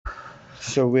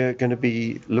So we're going to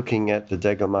be looking at the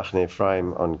Degel Machne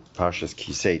Ephraim on Parshas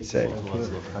Kiseitze.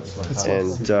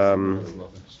 And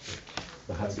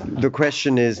the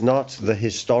question is not the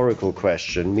historical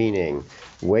question, meaning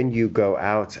when you go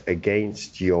out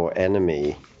against your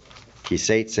enemy,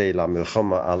 Kiseitze la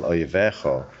milchama al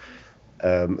oivecho,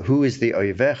 who is the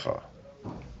oivecho?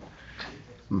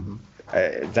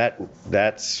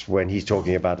 That's when he's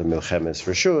talking about a milchemes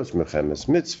reshus, milchemes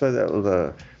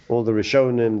mitzvah. All the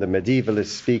Rishonim, the medievalists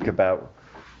speak about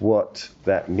what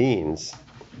that means.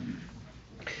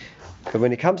 But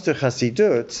when it comes to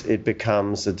Chassidut, it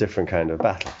becomes a different kind of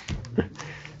battle.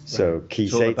 So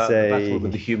it's all about the battle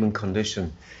with the human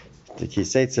condition. The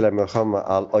Kiseitze la milchama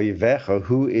al oivecho,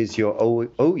 who is your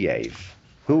oyev?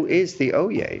 Who is the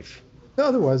oyev?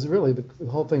 Otherwise, really, the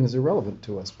whole thing is irrelevant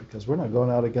to us because we're not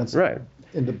going out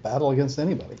into battle against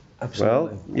anybody.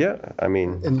 Absolutely. Well, yeah, I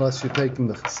mean... Unless you're taking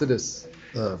the Chassidus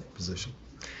position.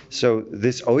 So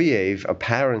this oyev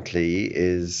apparently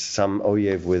is some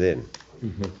oyev within.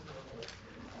 Mm-hmm.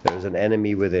 There is an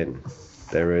enemy within.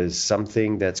 There is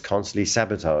something that's constantly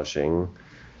sabotaging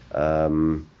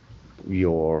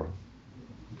your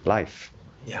life.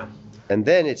 Yeah. And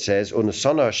then it says,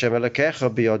 "Unasana Hashem Elokecha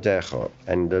biyodecha,"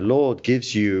 and the Lord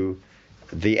gives you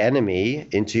the enemy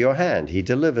into your hand. He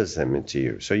delivers them into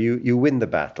you. So you win the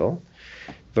battle.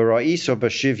 V'ra'iso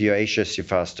b'shivya esha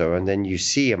sifasto, and then you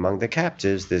see among the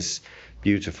captives this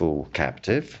beautiful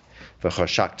captive.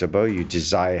 V'choshakta bo, you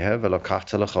desire her.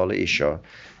 V'lokachta l'chol isha,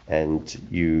 and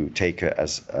you take her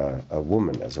as a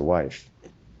woman, as a wife.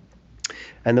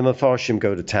 And the Mefarshim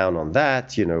go to town on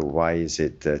that. You know, why is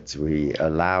it that we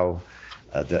allow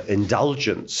the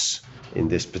indulgence in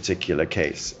this particular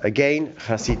case? Again,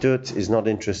 Chassidut is not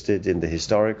interested in the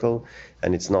historical,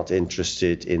 and it's not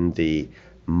interested in the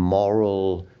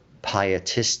moral,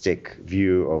 pietistic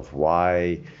view of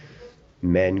why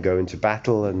men go into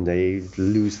battle and they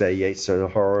lose their Yetzer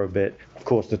Hara a bit. Of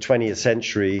course, the 20th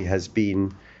century has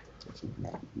been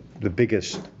the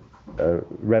biggest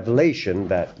revelation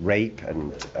that rape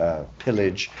and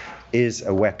pillage is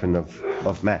a weapon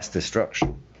of mass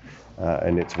destruction.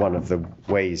 And it's one of the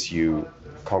ways you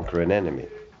conquer an enemy.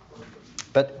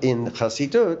 But in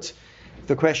Chassidut,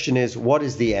 the question is, what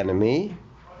is the enemy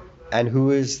and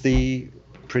who is the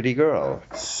pretty girl?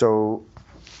 So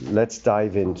let's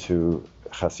dive into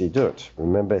Chassidut.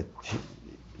 Remember,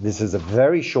 this is a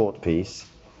very short piece,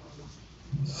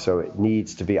 so it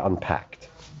needs to be unpacked.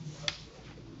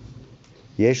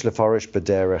 Yesh lefarish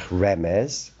b'derech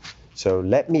remez. So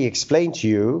let me explain to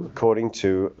you according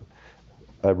to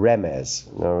a remez.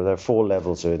 Now, there are 4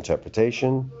 levels of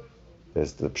interpretation.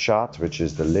 There's the pshat, which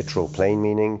is the literal plain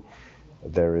meaning.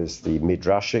 There is the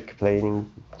midrashic plain,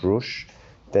 drush.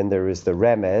 Then there is the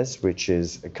remez, which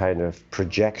is a kind of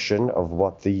projection of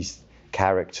what these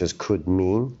characters could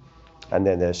mean. And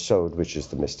then there's sod, which is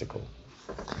the mystical.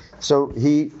 So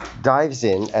he dives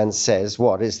in and says,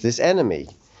 what is this enemy?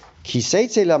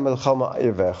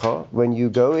 When you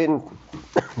go in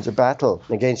to battle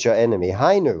against your enemy,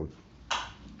 hainu.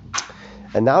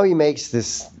 And now he makes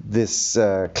this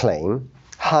claim,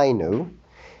 hainu,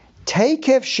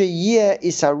 tekev sheyeh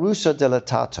isarusa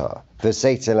delatata,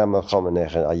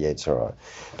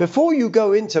 before you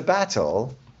go into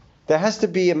battle, there has to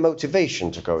be a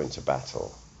motivation to go into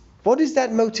battle. What is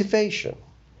that motivation?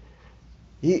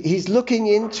 He's looking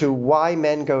into why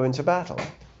men go into battle.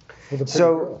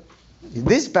 So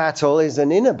this battle is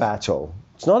an inner battle.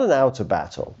 It's not an outer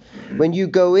battle. When you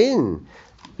go in,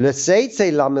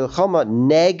 l'seitze la milchama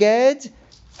neged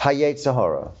hayetzer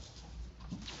hara.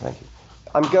 Thank you.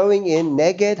 I'm going in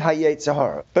neged hayetzer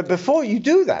hara. But before you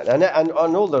do that, and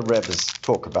all the Rebbes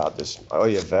talk about this,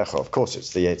 of course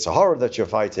it's the Yetzer Hara that you're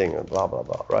fighting, and blah, blah,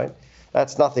 blah, right?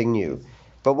 That's nothing new.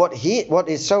 But what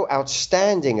is so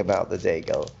outstanding about the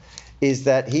Degel is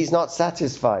that he's not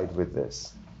satisfied with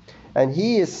this. And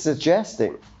he is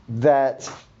suggesting that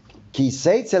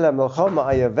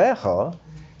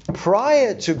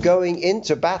prior to going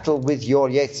into battle with your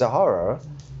Yetzer Hara,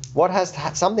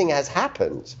 something has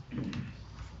happened.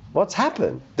 What's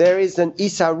happened? There is an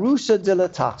isarusa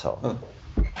dilatato.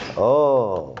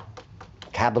 Oh,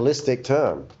 Kabbalistic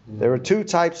term. There are 2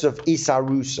 types of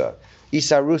isarusa.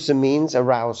 Isarusa means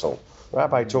arousal.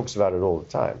 Rabbi talks about it all the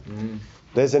time.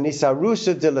 There's an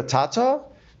isarusa dilatato,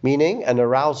 meaning an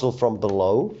arousal from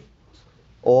below,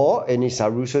 or an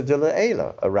isarusa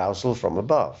dila'ela, arousal from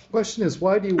above. The question is,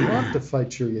 why do you want to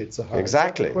fight your Yetzer Hara?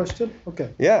 Exactly. Is that the question? Okay.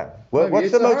 Yeah. Well,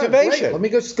 what's the motivation? Let me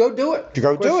just go do it. To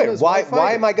go do it.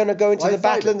 Why am I going to go into the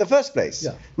battle in the first place?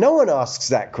 Yeah. No one asks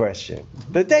that question.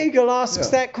 The Degel asks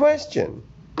that question.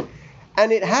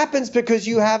 And it happens because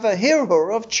you have a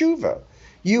hirhur of tshuva.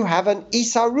 you have an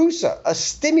isarusa, a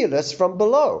stimulus from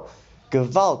below.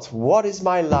 Gewalt, what is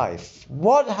my life?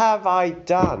 What have I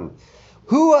done?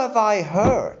 Who have I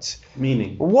hurt?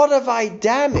 Meaning. What have I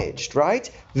damaged, right?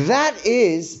 That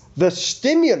is the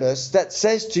stimulus that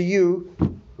says to you,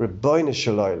 Ribbono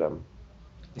Shel Olam.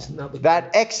 Isn't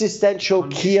that existential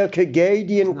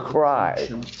Kierkegaardian cry.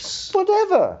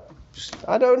 Whatever.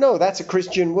 I don't know. That's a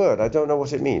Christian word. I don't know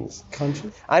what it means.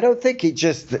 Conscience? I don't think it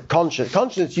just conscience.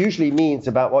 Conscience usually means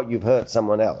about what you've hurt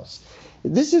someone else.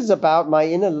 This is about my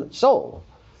inner soul.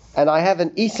 And I have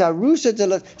an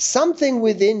isarusa, something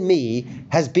within me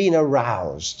has been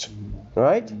aroused.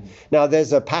 Right? Now,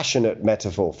 there's a passionate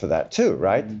metaphor for that too,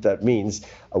 right? That means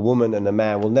a woman and a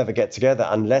man will never get together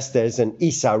unless there's an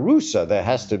isarusa. There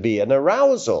has to be an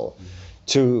arousal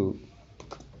to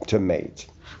mate.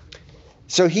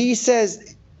 So he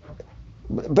says,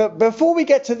 but before we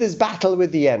get to this battle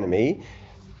with the enemy,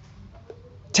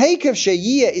 take of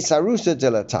sheyia isarusa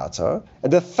dilatata,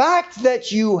 the fact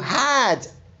that you had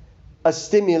a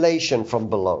stimulation from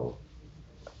below.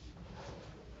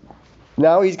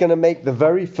 Now he's going to make the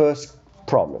very first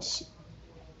promise.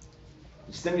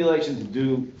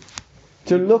 Stimulation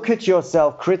to look at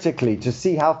yourself critically, to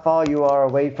see how far you are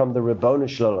away from the Ribbono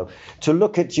Shel Olam, to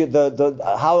look at you,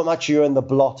 how much you're in the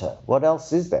blotter. What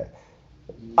else is there?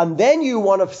 And then you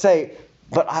want to say,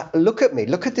 but look at me,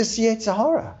 look at this Yetzer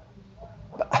Hara.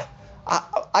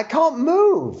 I can't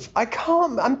move.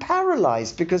 I'm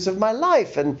paralyzed because of my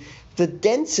life and the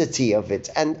density of it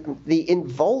and the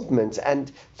involvement and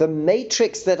the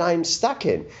matrix that I'm stuck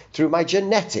in through my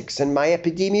genetics and my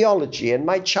epidemiology and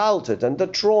my childhood and the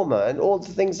trauma and all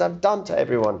the things I've done to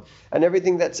everyone and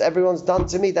everything that's everyone's done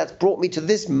to me that's brought me to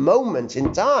this moment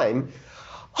in time.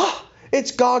 Oh,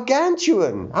 it's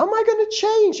gargantuan. How am I going to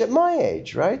change at my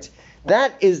age, right?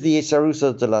 That is the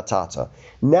Isarusa Dilatata.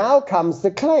 Now comes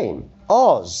the claim.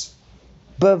 Oz.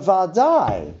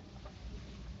 Bevadai.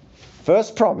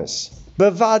 First promise.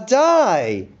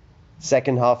 Bevadai.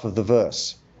 Second half of the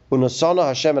verse. Unosona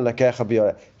Hashem Elokecha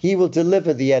b'yodeh. He will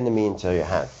deliver the enemy into your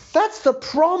hand. That's the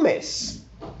promise.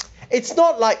 It's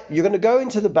not like you're going to go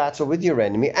into the battle with your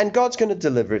enemy and God's going to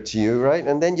deliver it to you, right?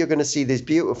 And then you're going to see this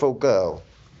beautiful girl.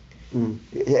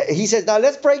 He says, now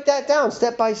let's break that down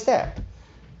step by step.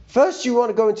 First, you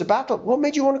want to go into battle. What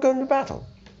made you want to go into battle?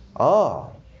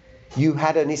 You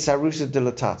had an Isarusa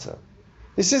Dilatata.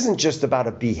 This isn't just about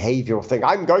a behavioral thing.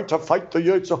 I'm going to fight the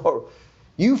Yetzer Hara.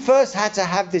 You first had to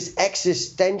have this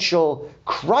existential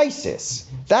crisis.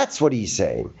 That's what he's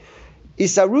saying.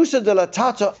 Isarusa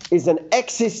Dilatata is an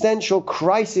existential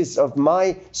crisis of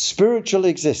my spiritual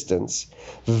existence.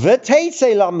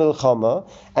 V'teitze la milchama,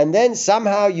 and then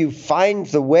somehow you find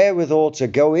the wherewithal to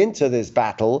go into this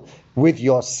battle with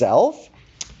yourself.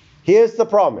 Here's the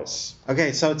promise.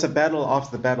 Okay, so it's a battle off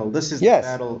the battle. This is the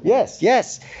battle.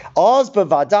 Yes. Oz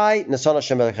bevadai nason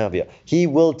Hashem Elokecha b'yodeh. He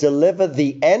will deliver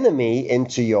the enemy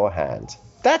into your hand.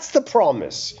 That's the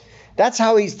promise. That's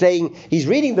how he's saying. He's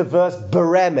reading the verse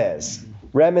beremez.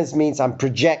 Remez means I'm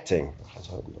projecting.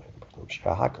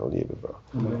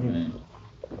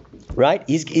 Right?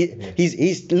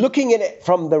 He's looking at it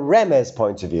from the remez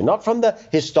point of view, not from the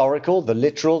historical, the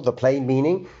literal, the plain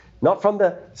meaning. Not from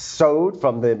the sod,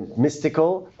 from the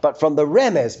mystical, but from the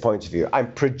remez point of view.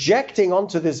 I'm projecting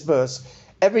onto this verse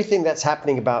everything that's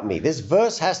happening about me. This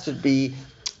verse has to be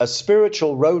a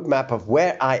spiritual roadmap of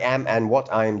where I am and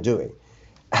what I am doing.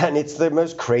 And it's the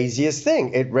most craziest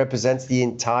thing. It represents the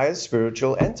entire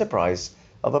spiritual enterprise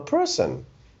of a person.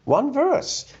 One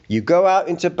verse. You go out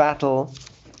into battle,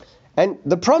 and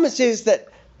the promise is that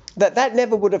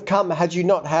never would have come had you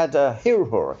not had a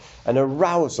hirhur, an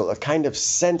arousal, a kind of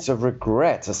sense of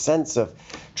regret, a sense of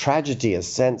tragedy, a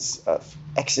sense of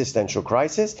existential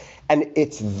crisis. And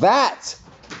it's that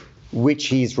which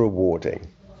he's rewarding.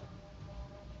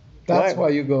 That's why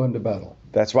you go into battle.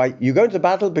 That's why you go into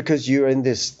battle, because you're in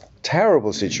this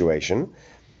terrible situation.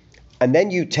 And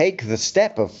then you take the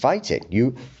step of fighting.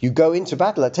 You go into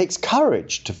battle. It takes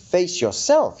courage to face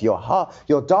yourself, your heart,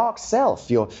 your dark self,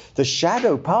 the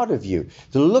shadow part of you,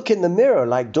 to look in the mirror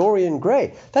like Dorian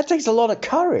Gray. That takes a lot of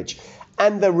courage.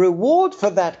 And the reward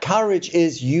for that courage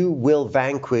is you will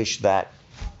vanquish that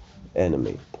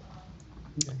enemy.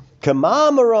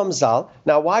 Kama Maramzal.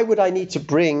 Now, why would I need to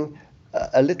bring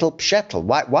a little pshetel?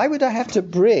 Why would I have to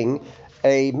bring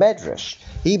a medrash?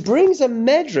 He brings a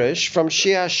medrash from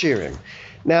Shir Hashirim.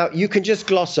 Now, you can just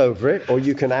gloss over it, or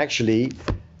you can actually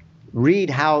read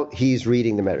how he's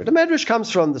reading the medrash. The medrash comes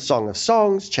from the Song of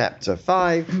Songs, chapter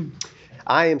 5.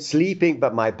 I am sleeping,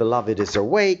 but my beloved is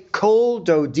awake. Kol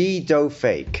dodi do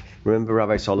fake. Remember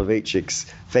Rabbi Soloveitchik's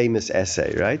famous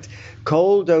essay, right?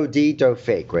 Kol do di do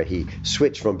fake, where he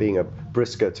switched from being a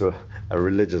Brisker to a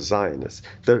religious Zionist.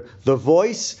 The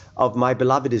voice of my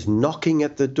beloved is knocking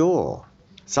at the door.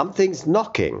 Something's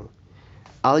knocking.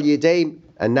 Al Yedei,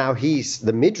 and now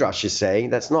the Midrash is saying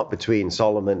that's not between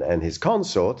Solomon and his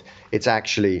consort, it's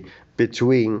actually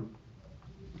between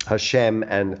Hashem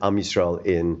and Am Yisrael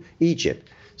in Egypt.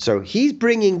 So he's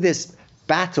bringing this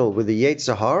battle with the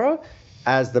Yetzer Hara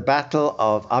as the battle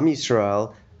of Am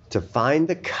Yisrael to find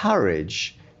the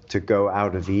courage to go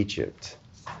out of Egypt.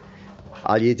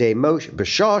 Al Yidei Moshe,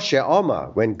 B'shah she'omar,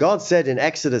 when God said in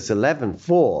Exodus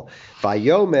 11:4,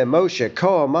 Vayomer Moshe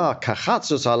ko omar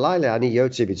kachatzos halayla ani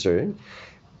yotze b'tzurim,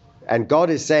 and God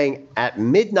is saying, at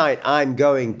midnight I'm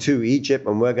going to Egypt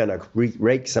and we're going to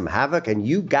wreak some havoc, and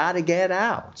you got to get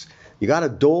out. You got to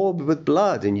daub with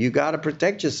blood and you got to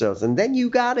protect yourselves, and then you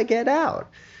got to get out.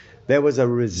 There was a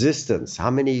resistance.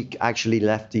 How many actually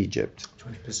left Egypt?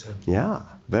 20%. Yeah,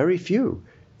 very few.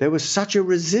 There was such a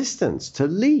resistance to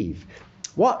leave.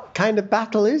 What kind of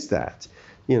battle is that?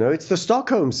 It's the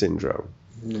Stockholm Syndrome.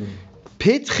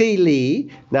 Pitchi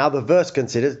li, now the verse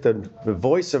considers the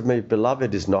voice of my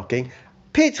beloved is knocking.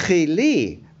 Pitchi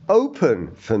li,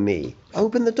 open for me.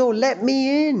 Open the door, let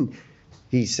me in,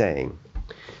 he's saying.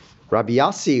 Rabbi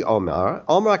Yassi Omar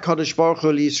HaKadosh Baruch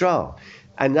Hu Yisrael.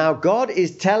 And now God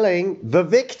is telling the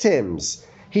victims,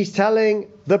 he's telling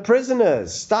the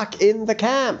prisoners stuck in the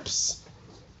camps,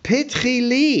 Pitchi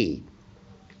li,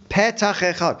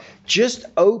 petach echad, just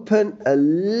open a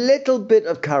little bit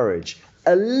of courage,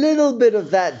 a little bit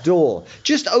of that door.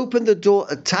 Just open the door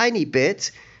a tiny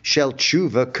bit, shel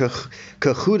tshuva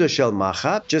kechuda shel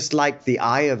machat, just like the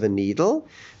eye of a needle.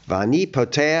 Vani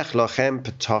poteach lochem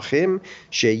petochim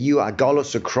sheyu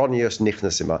agolos ukronios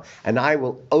nichnasima, and I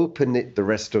will open it the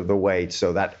rest of the way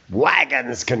so that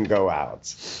wagons can go out.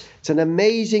 It's an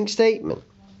amazing statement,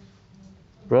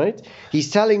 right?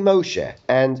 He's telling Moshe,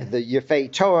 and the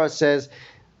Yefei Torah says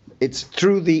it's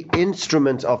through the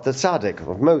instrument of the tzaddik,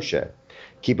 of Moshe.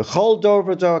 Ki b'chol dor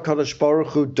v'dor HaKadosh Baruch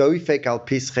Hu doifek al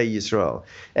pischei Yisrael.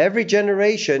 Every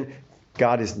generation,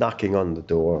 God is knocking on the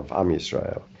door of Am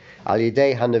Yisrael. Al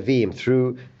yidei hanavim,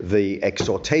 through the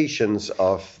exhortations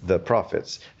of the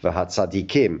prophets,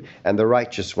 v'hatzadikim, and the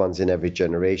righteous ones in every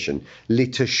generation. Li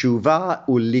teshuvah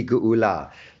uli geula,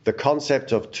 the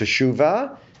concept of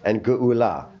teshuvah and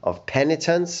geula, of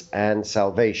penitence and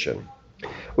salvation.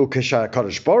 So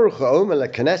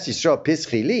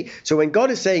when God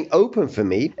is saying open for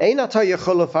me,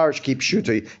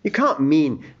 you can't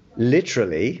mean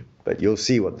literally, but you'll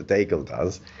see what the Degel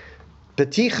does.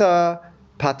 Peticha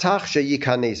patach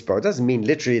sheyikanes bo. It doesn't mean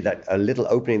literally that a little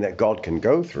opening that God can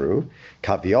go through.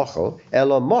 Kaviochel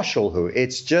elo moshalhu.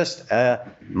 It's just a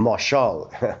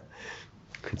mashal.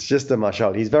 It's just a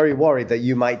mashal. He's very worried that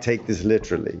you might take this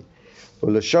literally.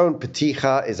 Ulashon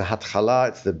peticha is a hatchala.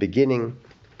 It's the beginning.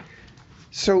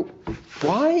 So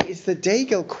why is the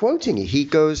Degel quoting it? He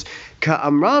goes,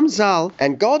 Ka'amram zal,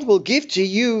 and God will give to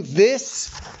you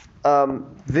this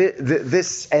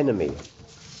this enemy.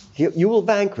 You will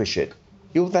vanquish it.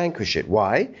 You'll vanquish it.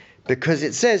 Why? Because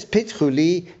it says, Pitchu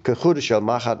li kechuda shel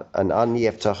machad an ani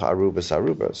yeftach arubas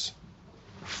arubas.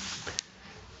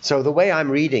 So the way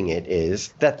I'm reading it is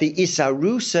that the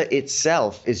Isarusa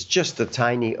itself is just a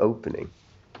tiny opening.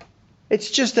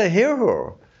 It's just a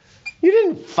hero. You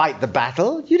didn't fight the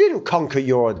battle. You didn't conquer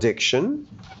your addiction.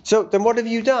 So then what have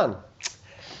you done?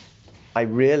 I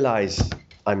realize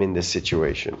I'm in this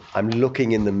situation. I'm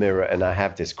looking in the mirror and I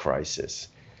have this crisis.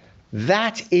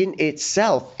 That in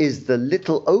itself is the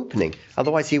little opening.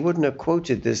 Otherwise he wouldn't have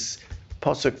quoted this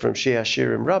pasuk from Shir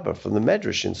Hashirim Rabbah, from the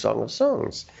Medrash in Song of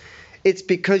Songs. It's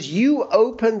because you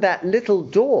opened that little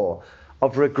door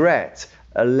of regret,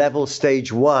 a level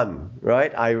stage 1,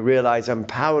 right? I realize I'm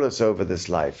powerless over this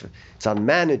life. It's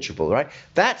unmanageable, right?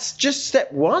 That's just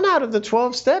step 1 out of the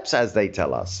 12 steps, as they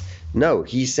tell us. No,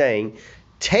 he's saying,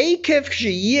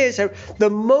 the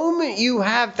moment you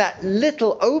have that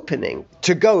little opening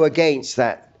to go against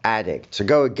that addict, to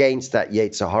go against that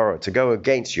Yetzer Hara, to go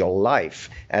against your life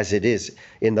as it is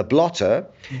in the blotter,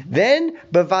 then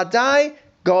bevadai,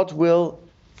 God will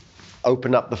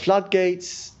open up the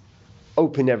floodgates,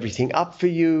 open everything up for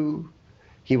you.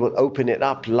 He will open it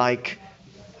up like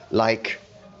machat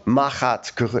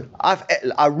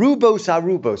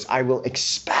arubos. I will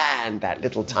expand that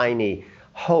little tiny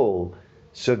hole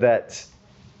so that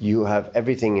you have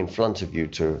everything in front of you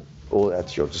all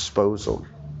at your disposal.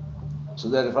 So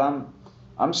that if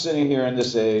I'm sitting here in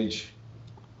this age,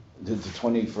 the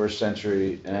 21st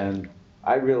century, and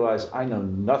I realized I know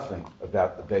nothing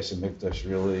about the Beis Hamikdash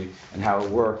really, and how it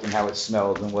worked, and how it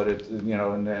smelled, and what it,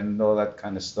 and all that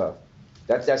kind of stuff.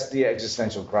 That's the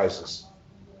existential crisis.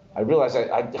 I realize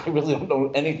I really don't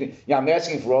know anything. Yeah, I'm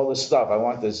asking for all this stuff. I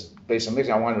want this Beis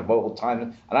Hamikdash. I want it all the time,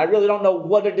 and I really don't know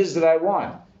what it is that I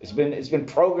want. It's been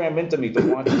programmed into me to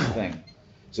want this thing.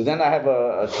 So then I have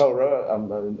a Torah,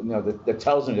 that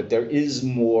tells me that there is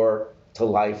more to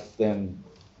life than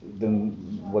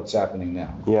what's happening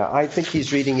now. Yeah, I think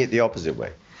he's reading it the opposite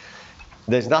way.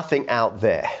 There's nothing out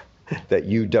there that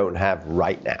you don't have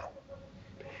right now.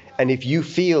 And if you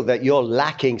feel that you're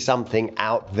lacking something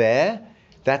out there,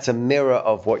 that's a mirror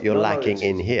of what you're lacking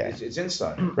in here. It's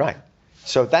inside. Right.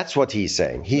 So that's what he's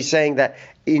saying. He's saying that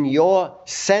in your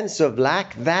sense of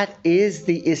lack, that is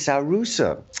the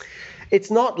Isarusa. It's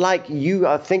not like you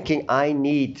are thinking, I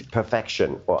need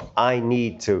perfection, or I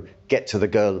need to get to the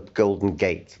golden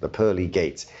gate, the pearly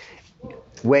gates.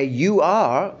 Where you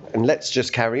are, and let's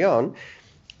just carry on,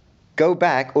 go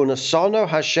back, Unasono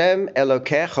Hashem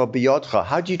Elokecha biyodcha.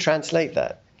 How do you translate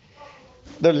that?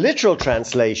 The literal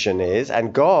translation is, and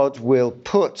your God will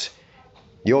put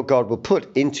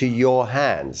into your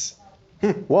hands.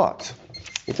 What?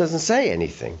 It doesn't say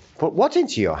anything. Put what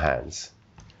into your hands?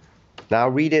 Now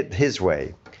read it his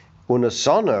way.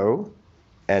 Unasono,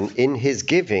 and in his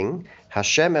giving,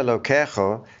 Hashem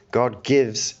Elokecha, God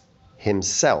gives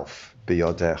himself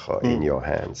biyodecha, in your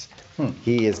hands.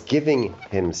 He is giving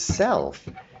himself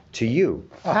to you.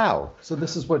 How? So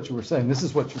this is what you were saying. This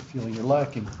is what you're feeling you're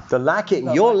lacking.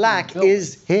 Your lack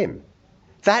is him.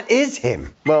 That is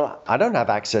him. Well, I don't have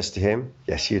access to him.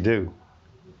 Yes, you do.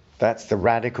 That's the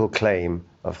radical claim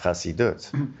of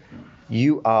Chassidut.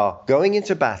 You are going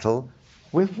into battle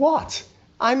with what?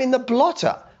 I'm in the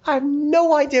blotter. I have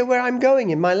no idea where I'm going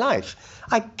in my life.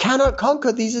 I cannot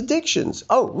conquer these addictions.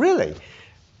 Oh, really?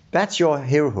 That's your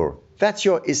hirhur. That's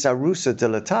your isarusa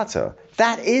dilatata.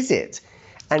 That is it.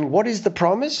 And what is the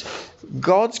promise?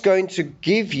 God's going to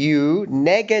give you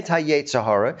neged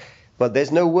ha-yetzahara, but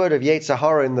there's no word of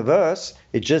yetzahara in the verse.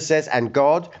 It just says, and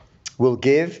God will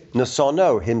give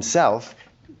nasono, himself,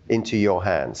 into your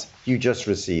hands. You just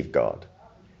receive God.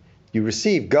 You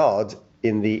receive God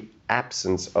in the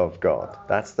absence of God.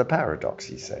 That's the paradox,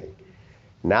 he's saying.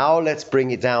 Now let's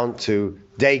bring it down to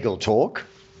Daigle talk.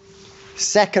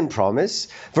 Second promise,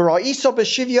 V'ra'iso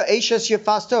b'shivya eishes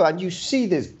yefasto, and you see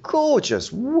this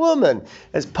gorgeous woman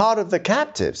as part of the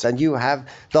captives, and you have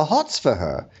the hots for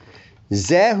her.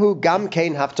 Zehu gam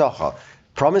kein haftocha.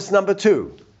 Promise number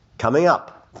 2, coming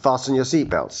up. Fasten your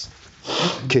seatbelts.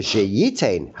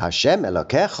 K'sheyitein Hashem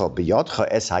Elokecha b'yodcha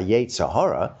es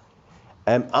hayetzahara.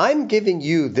 I'm giving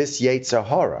you this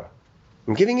yetzahara.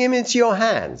 I'm giving him into your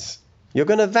hands. You're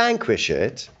going to vanquish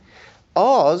it.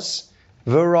 Oz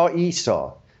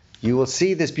V'ra'isa. You will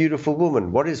see this beautiful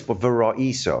woman. What is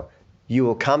V'ra'isa? You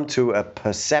will come to a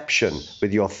perception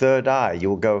with your third eye. You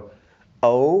will go,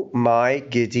 oh my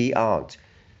giddy aunt.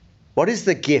 What is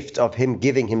the gift of him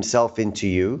giving himself into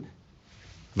you?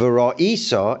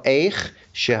 V'ra'isa eich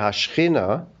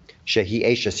shehashchina shehi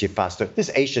eishes yifastor. This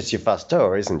eishes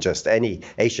yifastor isn't just any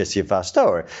eishes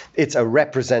yifastor. It's a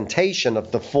representation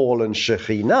of the fallen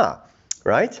Shekhinah,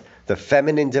 right? The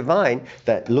feminine divine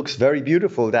that looks very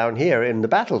beautiful down here in the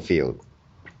battlefield.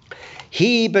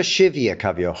 He b'shivya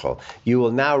kavyochol. You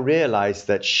will now realize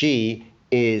that she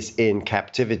is in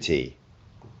captivity.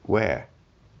 Where?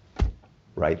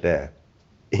 Right there.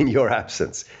 In your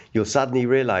absence. You'll suddenly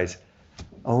realize,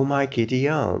 oh my giddy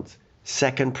aunt,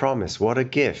 second promise, what a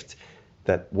gift,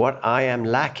 that what I am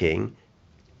lacking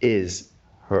is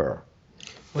her.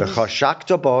 The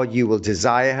Choshakta, you will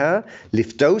desire her,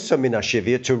 liftosa min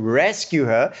hashivya, to rescue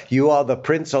her. You are the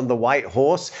prince on the white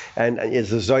horse, and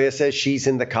as the Zohar says, she's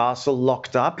in the castle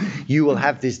locked up. You will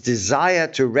have this desire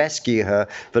to rescue her,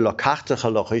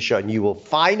 and you will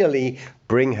finally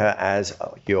bring her as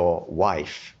your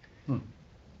wife.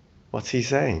 What's he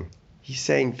saying? He's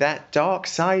saying that dark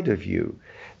side of you,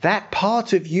 that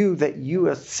part of you that you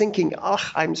are thinking,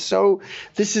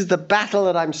 this is the battle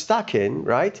that I'm stuck in,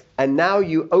 right? And now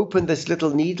you open this little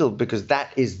needle because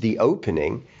that is the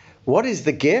opening. What is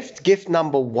the gift? Gift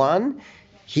number 1,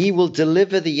 he will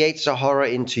deliver the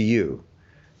Yetzirah into you.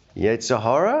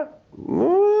 Yetzirah?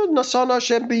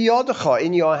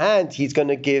 In your hand, he's going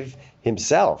to give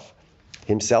himself.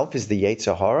 Himself is the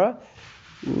Yetzirah.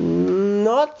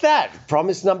 Not that.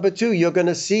 Promise number 2, you're going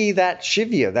to see that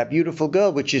Shivya, that beautiful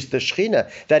girl, which is the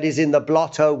Shekhinah, that is in the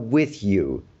blotter with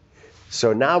you.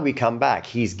 So now we come back.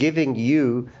 He's giving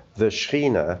you the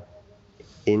Shekhinah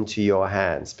into your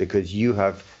hands because you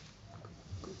have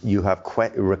You have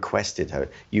requested her.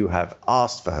 You have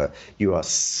asked for her. You are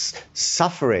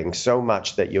suffering so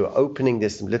much that you're opening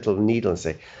this little needle and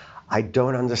say, I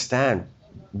don't understand.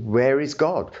 Where is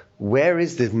God? Where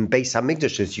is the Beis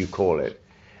Hamikdash, as you call it?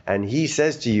 And he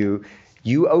says to you,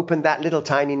 you open that little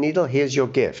tiny needle, here's your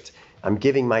gift. I'm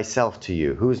giving myself to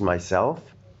you. Who's myself?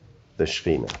 The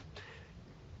Shekhinah.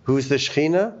 Who's the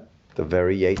Shekhinah? The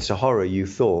very Yetzer Hara you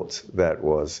thought that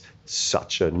was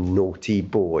such a naughty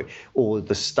boy. All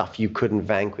the stuff you couldn't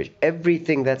vanquish.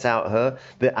 Everything that's out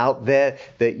there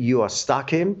that you are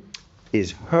stuck in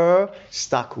is her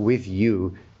stuck with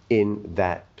you in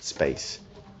that space.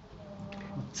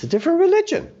 It's a different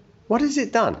religion. What has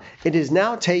it done? It has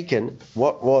now taken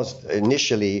what was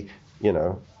initially,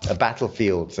 a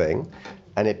battlefield thing,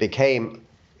 and it became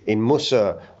in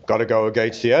Musa, got to go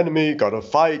against the enemy, got to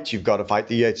fight, you've got to fight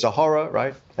the Yetzer Hara,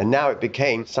 right? And now it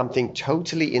became something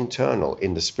totally internal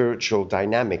in the spiritual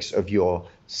dynamics of your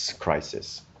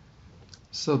crisis.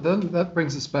 So then that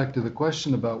brings us back to the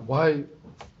question about why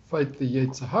fight the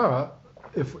Yetzer Hara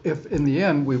if in the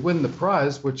end we win the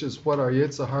prize, which is what our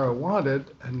Yetzer Hara wanted,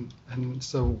 and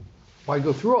so why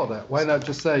go through all that? Why not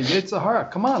just say, Yetzer Hara,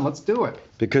 come on, let's do it?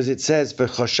 Because it says,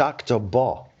 V'choshakta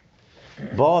ba.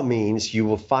 Ba means you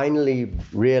will finally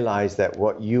realize that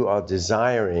what you are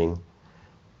desiring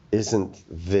isn't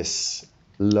this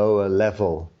lower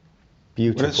level,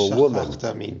 beautiful woman. What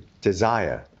does mean?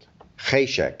 Desire.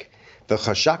 Cheshek.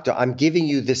 V'choshakta, I'm giving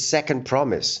you this second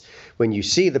promise. When you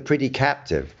see the pretty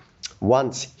captive,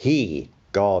 once he,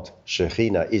 God,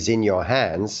 Shekhinah, is in your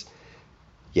hands,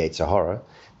 Yetzer Hara,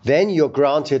 then you're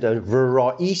granted a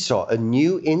v'ra'isa, a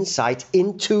new insight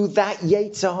into that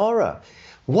Yetzer Hara.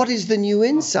 What is the new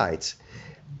insight?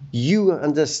 You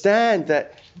understand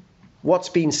that what's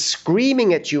been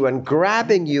screaming at you and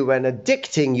grabbing you and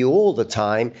addicting you all the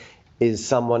time is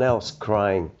someone else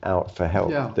crying out for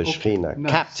help, the Shekhinah,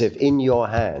 nice. Captive in your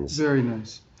hands. Very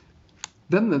nice.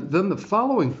 Then the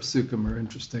following psukim are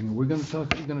interesting. We're going to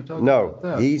talk about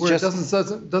that. He's where just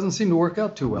it doesn't seem to work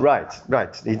out too well.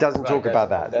 Right. He doesn't talk about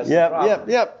that.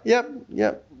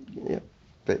 Yep.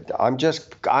 But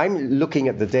I'm looking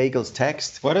at the Dagel's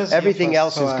text. Everything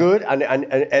else is good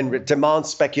and demands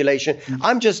speculation.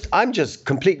 I'm just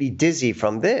completely dizzy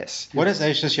from this. What does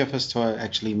Eishes Yefes Torah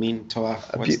actually mean? Torah.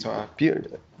 What's Torah?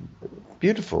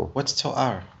 Beautiful. What's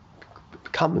Torah?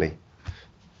 Comely.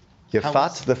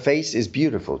 Yefat, the face is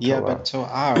beautiful. Torah. Yeah, but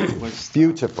Torah was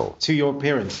beautiful. To your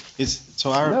appearance. Is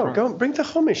Torah? No, go bring the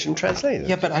Chumash and translate it.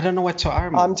 Yeah, but I don't know what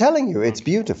Torah means. I'm telling you, it's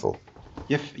beautiful.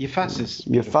 Yefas is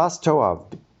Yefas Torah,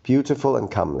 beautiful and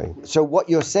comely. So what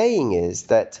you're saying is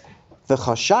that the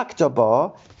Choshakta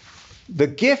ba, the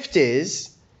gift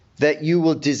is that you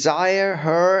will desire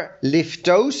her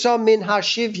liftosa min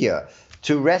hashivya,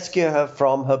 to rescue her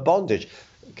from her bondage.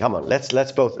 Come on, let's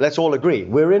all agree.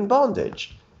 We're in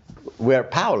bondage. We're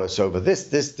powerless over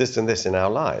this, and this in our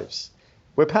lives.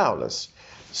 We're powerless.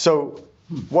 So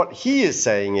what he is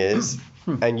saying is,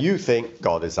 and you think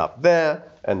God is up there,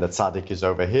 and the tzaddik is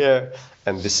over here,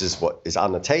 and this is what is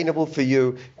unattainable for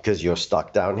you, because you're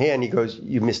stuck down here. And he goes,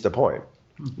 you missed the point.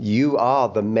 You are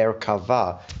the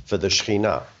Merkava for the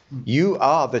Shekhinah. You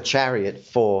are the chariot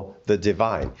for the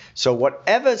divine. So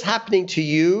whatever's happening to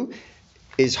you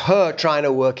is her trying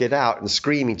to work it out and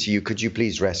screaming to you, could you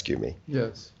please rescue me?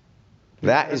 Yes.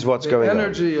 That is what's going on. The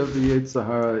energy of the Yetzer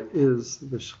Hara is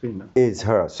the Shekhinah. Is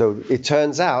her. So it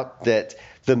turns out that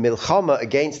the milchama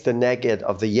against the neged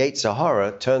of the Yetzer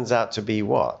Hara turns out to be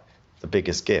what? The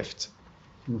biggest gift.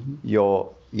 Mm-hmm.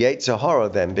 Your Yetzer Hara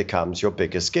then becomes your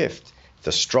biggest gift.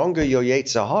 The stronger your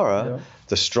Yetzer Hara,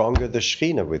 the stronger the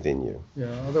Shekhinah within you. Yeah,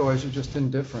 otherwise you're just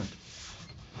indifferent.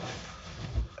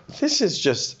 This is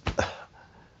just...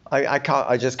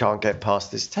 I just can't get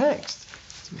past this text.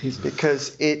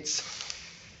 Because it's...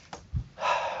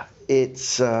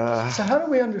 So how do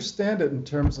we understand it in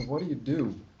terms of what do you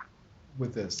do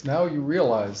with this? Now you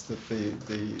realize that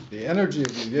the energy of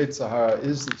the Yetzer Hara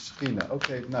is the Shekhinah.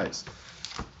 Okay, nice.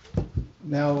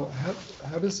 Now,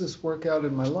 how does this work out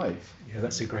in my life? Yeah,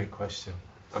 that's a great question.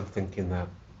 I'm thinking that.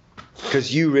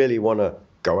 Because you really want to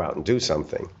go out and do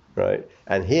something, right?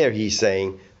 And here he's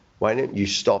saying, why don't you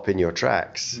stop in your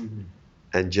tracks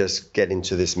and just get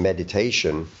into this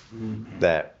meditation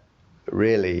that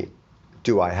really...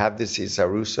 Do I have this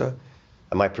Isarusa?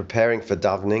 Am I preparing for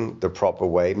davening the proper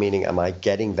way? Meaning, am I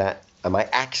getting that? Am I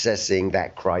accessing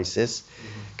that crisis?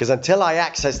 Because until I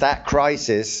access that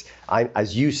crisis,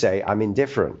 as you say, I'm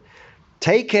indifferent.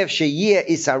 Tekev sheyeh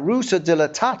Isarusa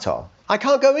dilatata. I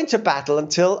can't go into battle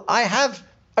until I have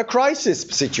a crisis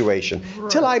situation,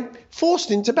 till I'm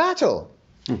forced into battle.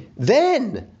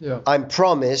 Then I'm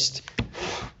promised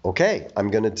Okay,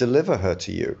 I'm going to deliver her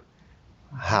to you.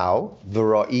 How?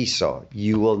 V'ra'isa.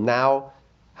 You will now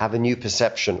have a new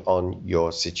perception on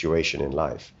your situation in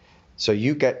life. So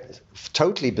you get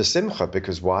totally besimcha,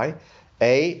 because why?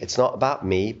 A, it's not about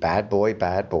me, bad boy,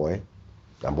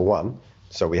 number one.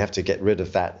 So we have to get rid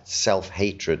of that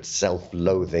self-hatred,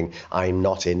 self-loathing. I'm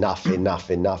not enough,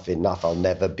 I'll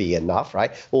never be enough,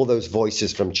 right? All those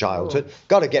voices from childhood.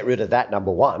 Got to get rid of that,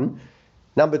 number one.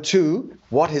 Number two,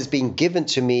 what has been given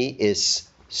to me is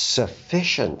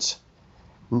sufficient.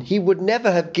 He would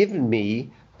never have given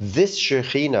me this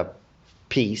Shekhinah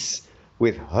piece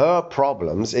with her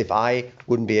problems if I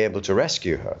wouldn't be able to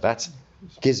rescue her. That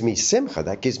gives me simcha,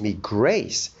 that gives me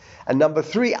grace. And number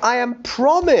three, I am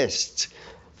promised.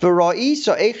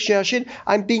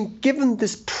 I'm being given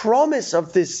this promise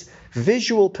of this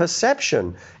visual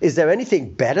perception. Is there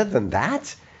anything better than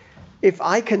that? If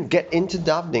I can get into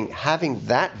davening having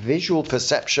that visual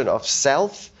perception of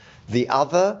self, the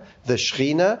other, the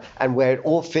Shekhinah, and where it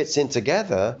all fits in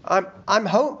together, I'm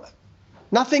home.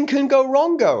 Nothing can go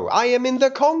wrongo. I am in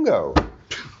the Congo.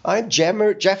 I'm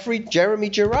Jeremy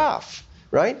Giraffe,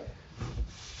 right?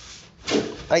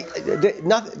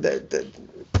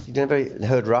 You never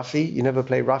heard Rafi? You never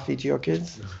play Rafi to your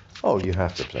kids? Oh, you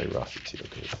have to play Rafi to your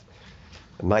kids.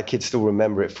 And my kids still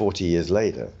remember it 40 years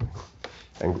later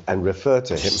and refer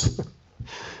to him.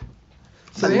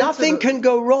 So nothing can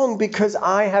go wrong because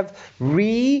I have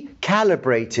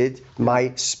recalibrated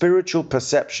my spiritual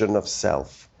perception of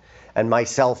self. And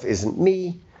myself isn't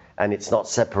me, and it's not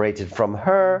separated from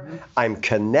her. I'm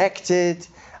connected,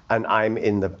 and I'm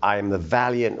the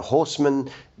valiant horseman,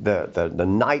 the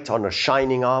knight on a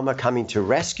shining armor coming to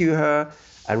rescue her.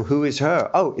 And who is her?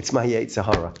 Oh, it's my Yetzer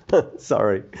Hara.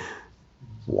 Sorry.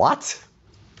 What?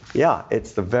 Yeah,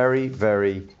 it's the very,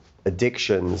 very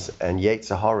addictions and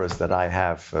Yetzer Haras that I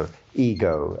have for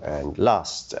ego and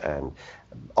lust and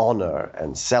honor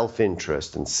and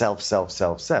self-interest and self.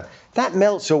 That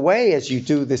melts away as you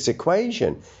do this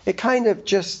equation. It kind of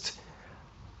just,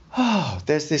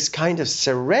 there's this kind of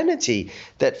serenity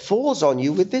that falls on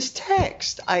you with this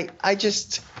text. I'm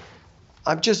just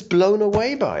blown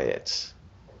away by it.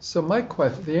 So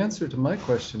the answer to my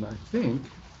question, I think,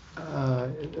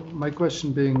 my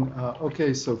question being,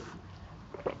 okay, so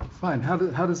fine, how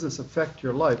does this affect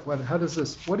your life?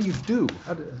 What do you do?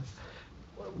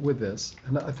 With this?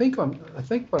 And I think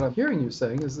what I'm hearing you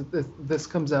saying is that this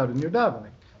comes out in your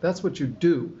davening. That's what you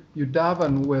do. You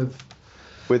daven with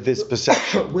this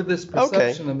perception. With this perception,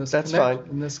 okay, and this that's fine.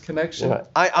 And this connection. Yeah.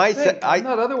 I'm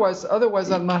not otherwise I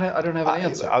don't have an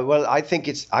answer. Well, I think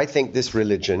this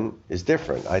religion is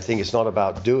different. I think it's not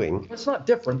about doing. It's not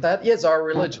different. That is our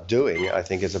religion. Doing, I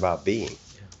think, is about being.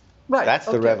 Right. That's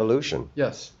the revolution.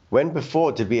 Yes. When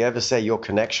before did we ever say your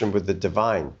connection with the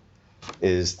divine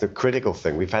is the critical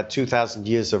thing? We've had 2,000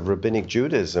 years of rabbinic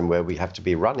Judaism where we have to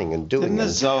be running and doing,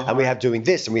 and we have doing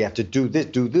this, and we have to do this,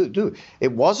 do.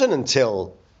 It wasn't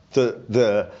until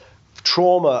the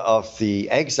trauma of the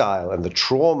exile and the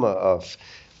trauma of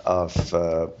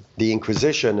the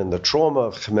Inquisition and the trauma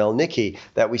of Khmelnytsky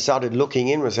that we started looking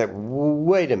in and said,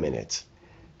 wait a minute.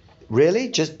 Really?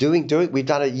 Just doing? We've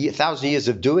done 1,000 years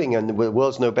of doing, and the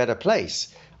world's no better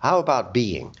place. How about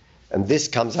being? And this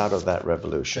comes out of that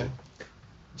revolution. Okay.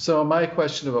 So my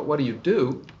question about what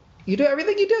do, you do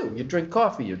everything you do. You drink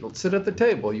coffee, you sit at the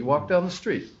table, you walk down the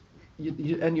street,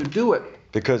 and you do it.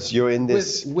 Because you're in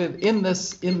this... in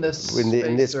this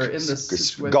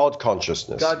situation. God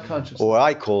consciousness. God consciousness. Or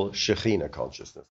I call Shekhinah consciousness.